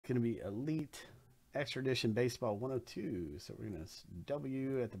going to be Elite Extra Edition Baseball 102. So we're going to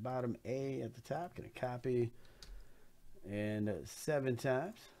W at the bottom, A at the top. Going to copy. And 7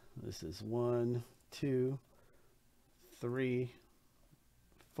 times. This is 1, 2, 3,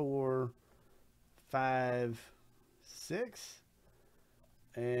 4, 5, 6,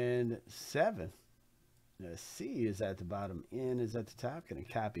 and 7. Now, C is at the bottom, N is at the top. Going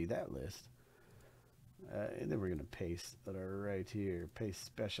to copy that list. And then we're going to paste it right here. Paste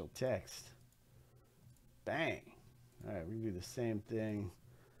special text. Bang. All right, we can do the same thing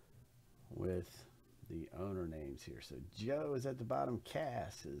with the owner names here. So Joe is at the bottom.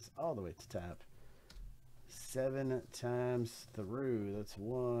 Cass is all the way at the top. 7 times through. That's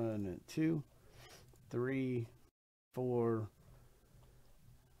 1, 2, 3, 4,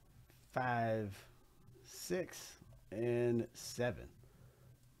 5, 6, and 7.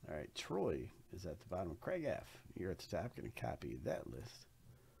 All right, Troy is at the bottom. Craig F, you're at the top. Going to copy that list.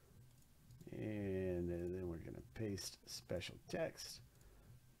 And then we're going to paste special text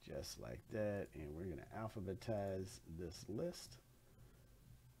just like that. And we're going to alphabetize this list.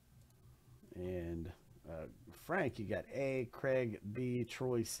 And Frank, you got A, Craig B,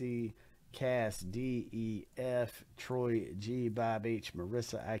 Troy C, Cass D, E, F, Troy G, Bob H,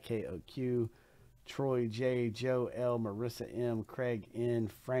 Marissa I, K, O, Q, Troy J, Joe L, Marissa M, Craig N,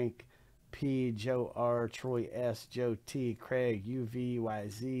 Frank P, Joe R, Troy S, Joe T, Craig U, V, Y,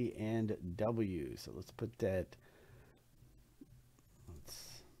 Z, and W. So let's put that,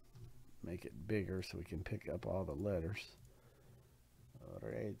 let's make it bigger so we can pick up all the letters. All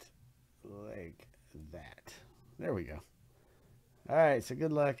right, like that. There we go. All right, so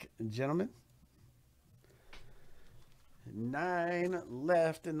good luck, gentlemen. 9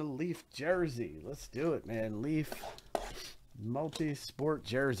 left in the Leaf jersey. Let's do it, man. Leaf multi-sport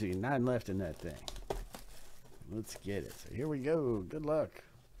jersey. 9 left in that thing. Let's get it. So here we go. Good luck.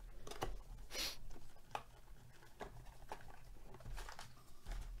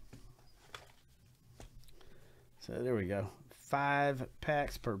 So there we go. 5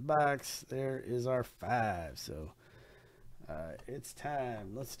 packs per box. There is our 5. So it's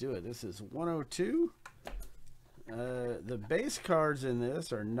time. Let's do it. This is 102. The base cards in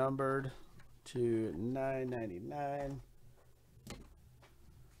this are numbered to 999.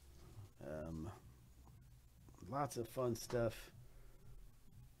 Lots of fun stuff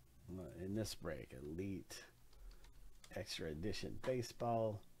in this break. Elite Extra Edition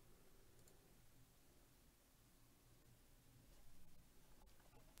Baseball.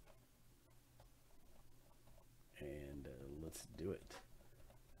 And let's do it.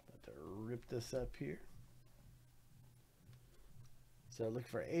 About to rip this up here. So look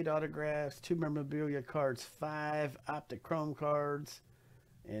for 8 autographs, 2 memorabilia cards, 5 Optichrome cards,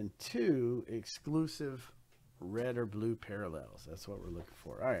 and 2 exclusive red or blue parallels. That's what we're looking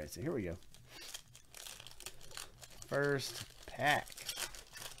for. All right, so here we go. First pack.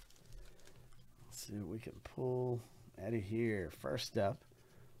 Let's see what we can pull out of here. First up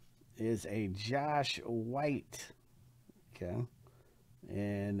is a Josh White. Okay.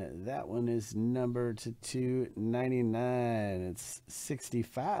 And that one is numbered to 299. It's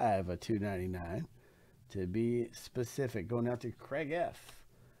 65 of 299 to be specific. Going out to Craig F.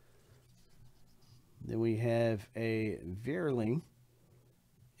 Then we have a Veerling,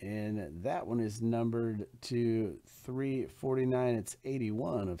 and that one is numbered to 349. It's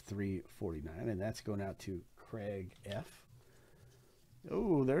 81 of 349, and that's going out to Craig F.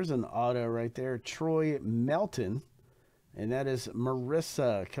 Oh, there's an auto right there. Troy Melton. And that is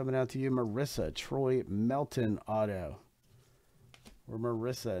Marissa. Coming out to you, Marissa. Troy Melton auto. Or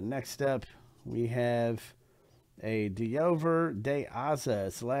Marissa. Next up, we have a Diover De Aza.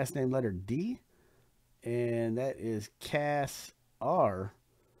 It's the last name letter D. And that is Cass R.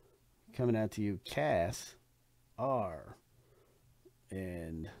 Coming out to you, Cass R.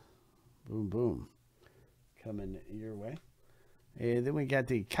 And boom, boom. Coming your way. And then we got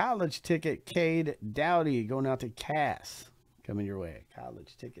the college ticket, Cade Dowdy, going out to Cass. Coming your way.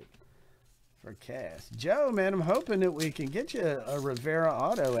 College ticket for Cass. Joe, man, I'm hoping that we can get you a Rivera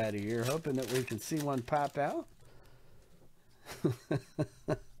auto out of here. Hoping that we can see one pop out.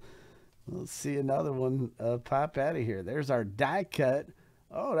 Let's see another one pop out of here. There's our die cut.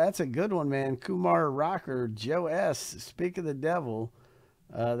 Oh, that's a good one, man. Kumar Rocker, Joe S. Speak of the devil.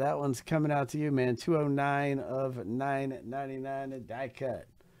 That one's coming out to you, man. 209 of 999, a die cut.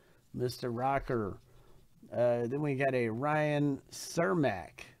 Mr. Rocker. Then we got a Ryan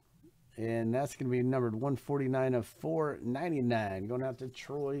Cermak. And that's going to be numbered 149 of 499. Going out to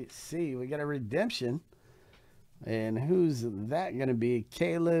Troy C. We got a redemption. And who's that going to be?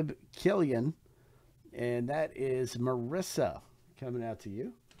 Caleb Killian. And that is Marissa coming out to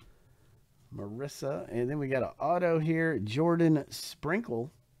you. Marissa. And then we got an auto here, Jordan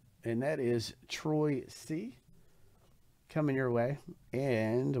Sprinkle, and that is Troy C. coming your way.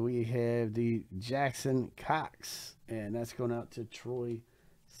 And we have the Jackson Cox, and that's going out to Troy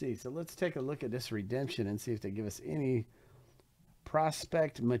C. So let's take a look at this redemption and see if they give us any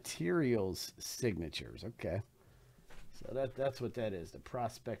Prospect Materials signatures. Okay. So that's what that is, the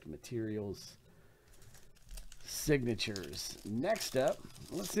Prospect Materials signatures. Next up,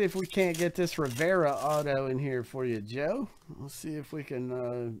 let's see if we can't get this Rivera auto in here for you, Joe. Let's see if we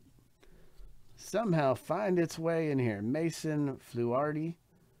can somehow find its way in here. Mason Fluardi,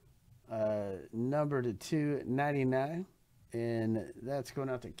 number to 299, and that's going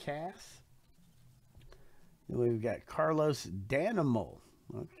out to Cass. And we've got Carlos Danimal.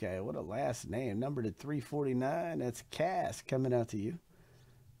 Okay, what a last name. Number to 349. That's Cass coming out to you.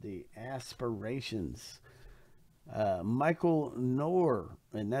 The Aspirations. Michael Knorr,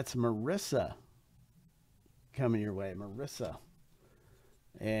 and that's Marissa coming your way. Marissa.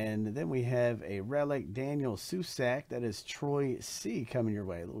 And then we have a relic, Daniel Susak. That is Troy C. coming your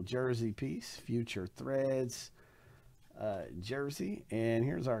way. A little jersey piece. Future Threads jersey. And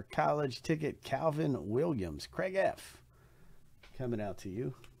here's our college ticket, Calvin Williams. Craig F. coming out to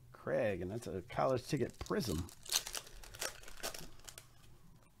you, Craig, and that's a college ticket prism.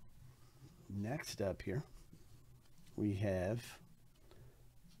 Next up here, we have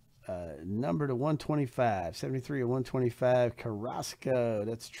number to 125, 73 of 125, Carrasco.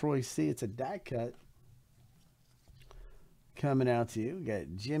 That's Troy C. It's a die cut coming out to you. We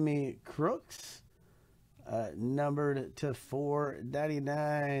got Jimmy Crooks, numbered to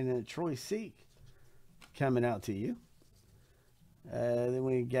 499, Troy C. coming out to you. Then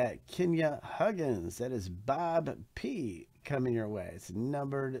we got Kenya Huggins. That is Bob P. coming your way. It's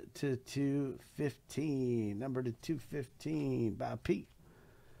numbered to 215. Numbered to 215, Bob P.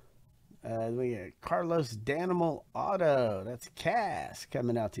 We got Carlos Danimal auto. That's Cass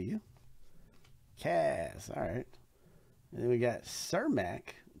coming out to you. Cass. All right. And then we got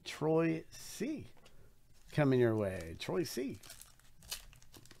Cermak, Troy C. coming your way. Troy C.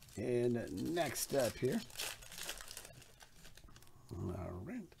 And next up here, all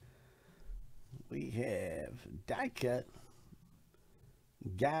right, we have die cut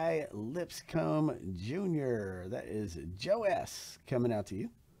Guy Lipscomb Jr. That is Joe S. coming out to you.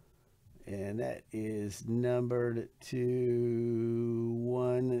 And that is numbered to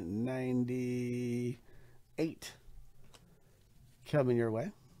 198 coming your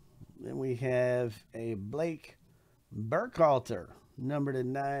way. Then we have a Blake Burkhalter, numbered to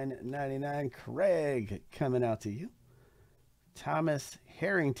 999, Craig coming out to you. Thomas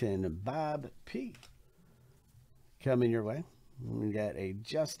Harrington, Bob P. coming your way. We got a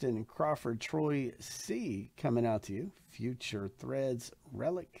Justin Crawford, Troy C. coming out to you. Future Threads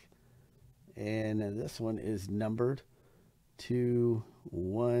relic. And this one is numbered to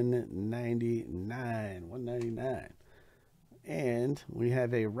 199. 199. And we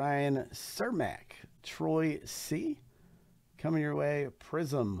have a Ryan Cermak, Troy C. coming your way.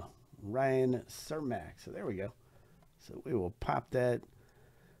 Prism, Ryan Cermak. So there we go. So we will pop that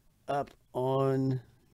up on